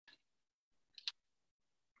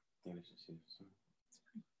finish it.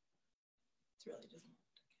 It's really just.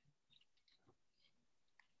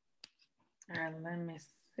 All right, let me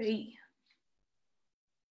see.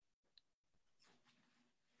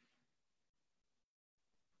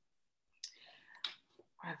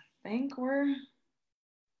 I think we're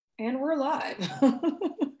live.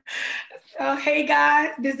 So, hey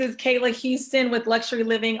guys, this is Kayla Houston with Luxury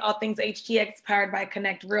Living, all things HTX, powered by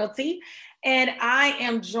Connect Realty. And I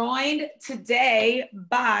am joined today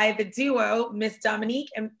by the duo, Miss Dominique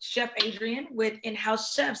and Chef Adrian with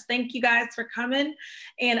In-House Chefs. Thank you guys for coming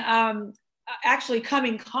and actually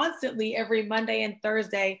coming constantly every Monday and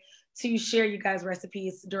Thursday to share you guys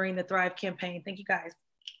recipes during the Thrive campaign. Thank you guys.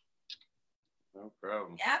 No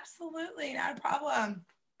problem. Absolutely, not a problem.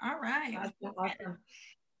 All right. Awesome.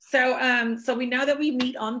 So we know that we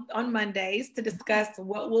meet on Mondays to discuss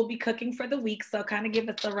what we'll be cooking for the week. So kind of give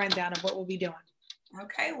us a rundown of what we'll be doing.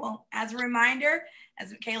 Okay, well, as a reminder,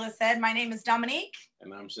 as Kayla said, my name is Dominique.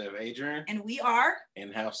 And I'm Chef Adrian. And we are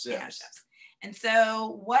In-House Chefs. And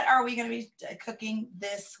so what are we going to be cooking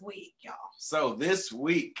this week, y'all? So this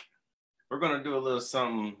week, we're going to do a little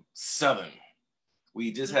something Southern.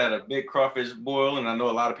 We just had a big crawfish boil, and I know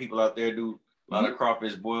a lot of people out there do a lot of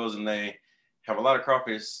crawfish boils, and they have a lot of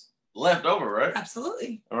crawfish left over, right?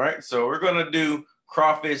 Absolutely. All right, so we're going to do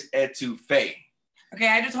Crawfish Etouffee. Okay,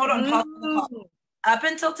 I just hold on. Pause the call. Up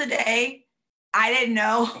until today, I didn't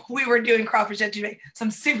know we were doing Crawfish Etouffee, so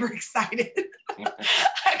I'm super excited.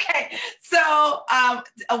 Okay, so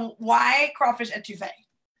why Crawfish Etouffee?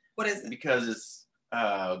 What is it? Because it's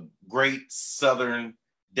great Southern,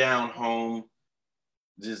 down home,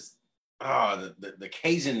 just the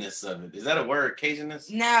Cajunness of it. Is that a word,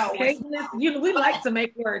 Cajunness? No. Cajunness, we like to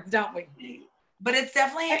make words, don't we? But it's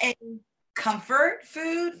definitely a comfort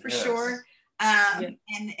food for sure. And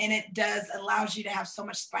it allows you to have so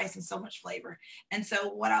much spice and so much flavor. And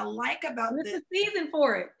so what I like about this, it's a season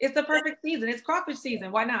for it. It's the perfect season. It's crawfish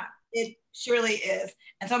season. Why not? It surely is.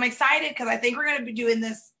 And so I'm excited because I think we're going to be doing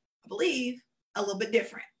this, I believe, a little bit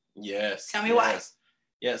different. Yes. Tell me why.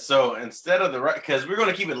 Yeah, so instead of the rice, because we're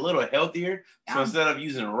going to keep it a little healthier. So instead of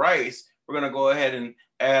using rice, we're going to go ahead and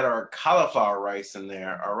add our cauliflower rice in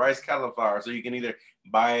there, our rice cauliflower. So you can either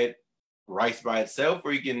buy it rice by itself,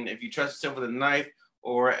 or you can, if you trust yourself with a knife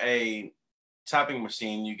or a chopping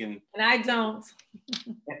machine, you can. And I don't.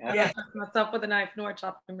 Yeah, myself with a knife nor a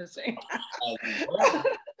chopping machine.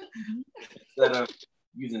 Instead of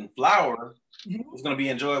using flour, it's going to be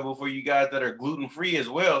enjoyable for you guys that are gluten-free as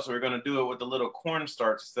well. So we're going to do it with a little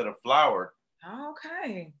cornstarch instead of flour.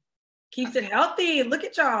 Okay. Keeps it healthy. Look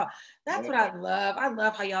at y'all. That's what I love. I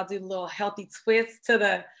love how y'all do little healthy twists to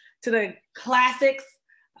the classics.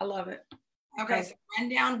 I love it. Okay, so run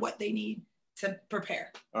down what they need to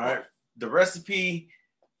prepare. All right. The recipe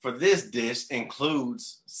for this dish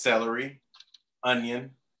includes celery,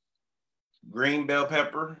 onion, green bell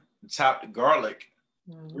pepper, chopped garlic,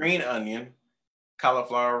 green onion,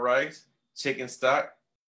 cauliflower rice, chicken stock,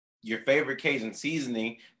 your favorite Cajun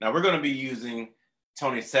seasoning. Now we're going to be using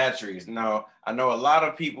Tony Chachere's. Now I know for a lot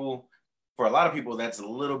of people that's a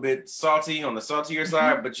little bit salty on the saltier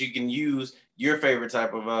side, but you can use your favorite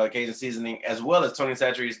type of Cajun seasoning, as well as Tony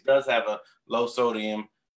Chachere's does have a low sodium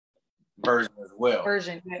version as well.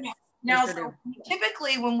 Yeah. Now, so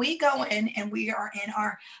typically when we go in and we are in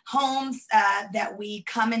our homes that we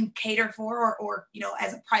come and cater for, or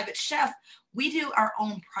as a private chef, we do our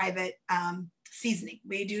own private seasoning.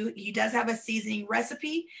 He does have a seasoning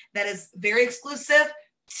recipe that is very exclusive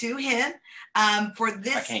to him. For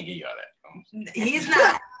this, I can't give you all that. He's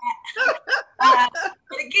not.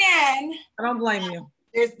 But again, I don't blame you.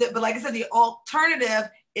 But like I said, the alternative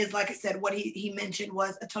is, like I said, what he mentioned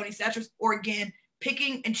was a Tony Chachere's, or again,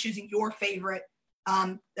 picking and choosing your favorite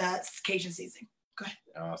Cajun seasoning. Go ahead.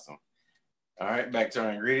 Awesome. All right, back to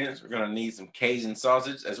our ingredients. We're going to need some Cajun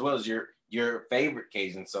sausage, as well as your favorite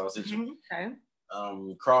Cajun sausage. Okay.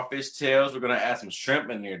 Crawfish tails. We're going to add some shrimp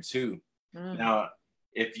in there too. Now,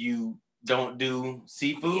 if you don't do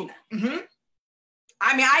seafood,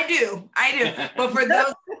 I mean, I do. But for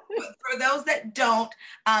those that don't,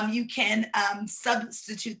 you can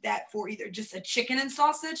substitute that for either just a chicken and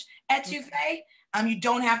sausage etouffee. You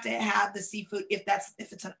don't have to have the seafood if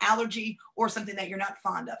it's an allergy or something that you're not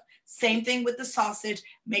fond of. Same thing with the sausage.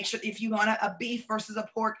 Make sure if you want a beef versus a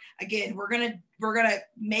pork, again, we're gonna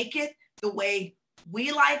make it the way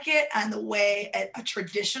we like it, and the way a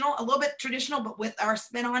little bit traditional, but with our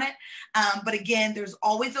spin on it. But again, there's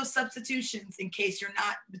always those substitutions in case you're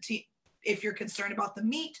not, if you're concerned about the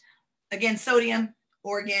meat, again, sodium,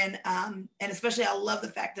 or again, and especially I love the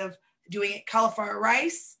fact of doing it cauliflower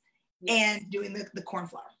rice and doing the corn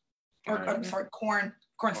flour. or I'm sorry,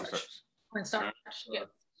 cornstarch. Cornstarch. Yeah.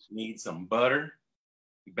 Need some butter,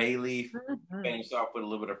 bay leaf, finish off with a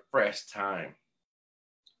little bit of fresh thyme.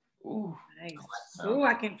 Ooh, nice. Ooh,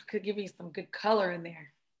 I could give you some good color in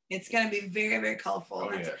there. It's going to be very, very colorful.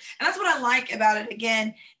 Oh, yes. And that's what I like about it,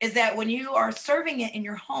 again, is that when you are serving it in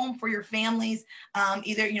your home for your families,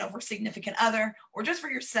 either, for significant other or just for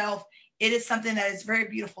yourself, it is something that is very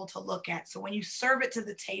beautiful to look at. So when you serve it to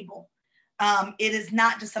the table, it is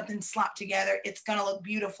not just something slapped together. It's going to look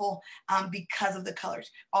beautiful because of the colors.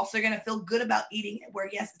 Also, you're going to feel good about eating it, where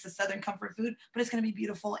yes, it's a Southern comfort food, but it's going to be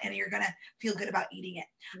beautiful and you're going to feel good about eating it.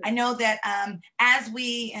 I know that as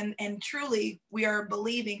we, and truly, we are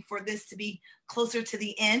believing for this to be closer to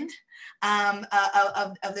the end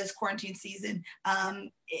of this quarantine season.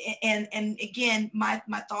 And again, my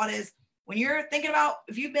thought is, when you're thinking about,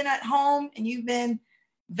 if you've been at home and you've been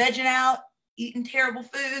vegging out, eating terrible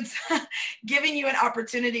foods, giving you an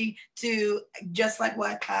opportunity to, just like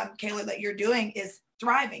what Kayla, that you're doing, is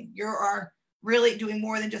thriving. You are really doing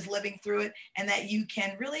more than just living through it, and that you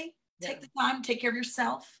can really take the time, take care of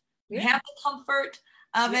yourself. You have the comfort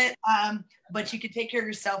of it, but you can take care of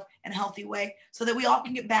yourself in a healthy way so that we all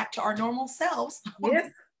can get back to our normal selves.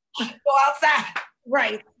 Yes. Go outside.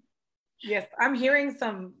 Right. Yes, I'm hearing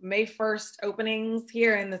some May 1st openings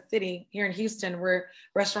here in the city, here in Houston, where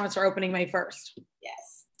restaurants are opening May 1st.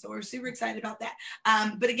 Yes, so we're super excited about that.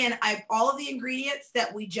 But again, all of the ingredients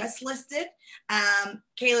that we just listed,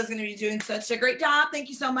 Kayla's going to be doing such a great job. Thank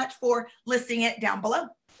you so much for listing it down below.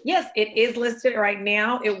 Yes, it is listed right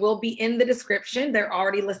now. It will be in the description. They're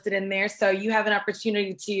already listed in there. So you have an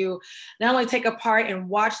opportunity to not only take a part and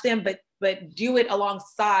watch them, but do it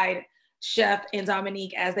alongside Chef and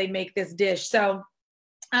Dominique as they make this dish. So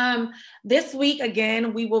this week,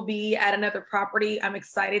 again, we will be at another property. I'm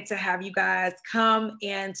excited to have you guys come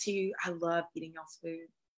and I love eating y'all's food.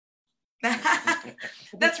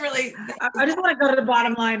 That's really, I just want to go to the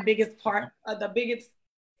bottom line.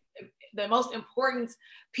 The most important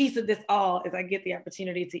piece of this all is I get the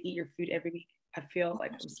opportunity to eat your food every week. I feel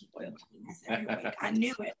like I'm spoiled. Every week. I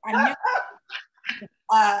knew it.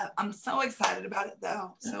 I'm so excited about it,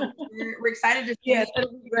 though. So we're excited to see. Yes,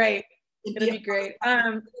 it'll be great. It'll be great.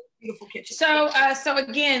 Beautiful kitchen. So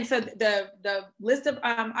again, the list of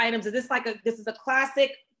items is this is a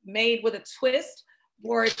classic made with a twist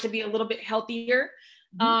for it to be a little bit healthier.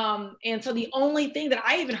 And so the only thing that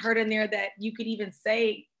I even heard in there that you could even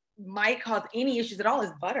say might cause any issues at all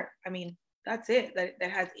is butter. I mean, that's it.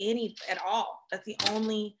 That has any at all. That's the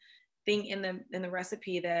only thing in the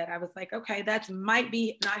recipe that I was like, okay, that might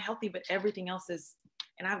be not healthy, but everything else is,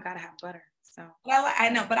 and I've got to have butter. So I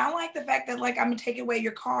know, but I like the fact that, like, I'm gonna take away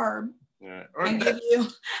your carb and give you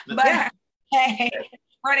butter. Yeah. Hey,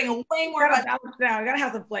 we're adding way more butter. I gotta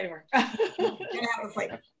have some flavor.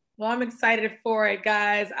 Well, I'm excited for it,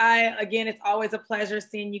 guys. Again, it's always a pleasure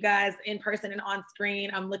seeing you guys in person and on screen.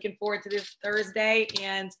 I'm looking forward to this Thursday,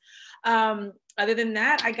 and other than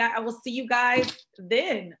that, I will see you guys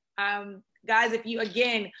then. Guys, if you,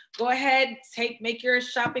 again, go ahead, make your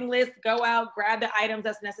shopping list, go out, grab the items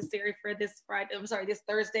that's necessary for this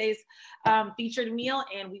Thursday's featured meal,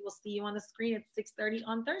 and we will see you on the screen at 6:30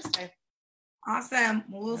 on Thursday. Awesome.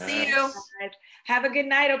 We'll see you. Have a good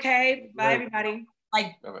night, okay? Bye, everybody.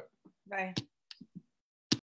 Bye. Bye. Bye.